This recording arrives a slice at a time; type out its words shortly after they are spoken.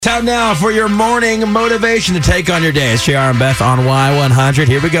Time now for your morning motivation to take on your day. It's JR and Beth on Y100.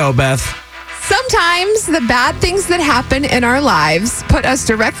 Here we go, Beth. Sometimes the bad things that happen in our lives put us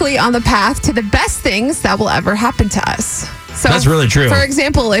directly on the path to the best things that will ever happen to us. So, that's really true. For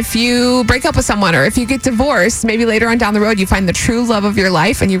example, if you break up with someone or if you get divorced, maybe later on down the road you find the true love of your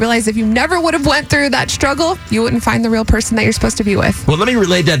life and you realize if you never would have went through that struggle, you wouldn't find the real person that you're supposed to be with. Well, let me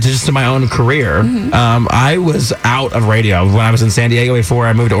relate that to my own career. I was out of radio. When I was in San Diego before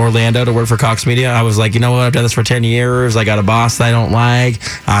I moved to Orlando to work for Cox Media, I was like, you know what? I've done this for 10 years. I got a boss that I don't like.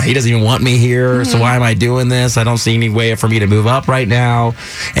 He doesn't even want me here. So why am I doing this? I don't see any way for me to move up right now.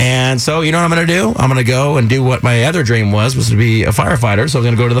 And so, you know what I'm going to do? I'm going to go and do what my other dream was to be a firefighter. So I was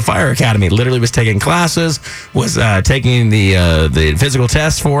going to go to the fire academy. Literally was taking classes, was taking the physical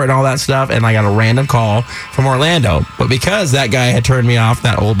test for it and all that stuff. And I got a random call from Orlando. But because that guy had turned me off,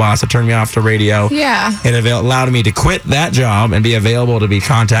 that old boss had turned me off to radio, it allowed me to quit that job and be available to be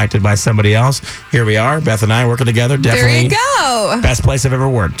contacted by somebody else. Here we are, Beth and I working together. Definitely there you go. Best place I've ever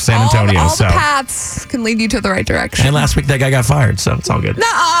worked, San Antonio. All the paths can lead you to the right direction. And last week that guy got fired, so it's all good.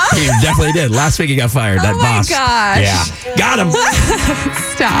 Nuh-uh. He definitely did. Last week he got fired, that boss. Oh my gosh. Yeah. Got him.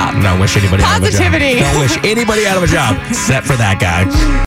 Stop. Don't wish anybody Positivity. out of a job. Don't wish anybody out of a job except for that guy.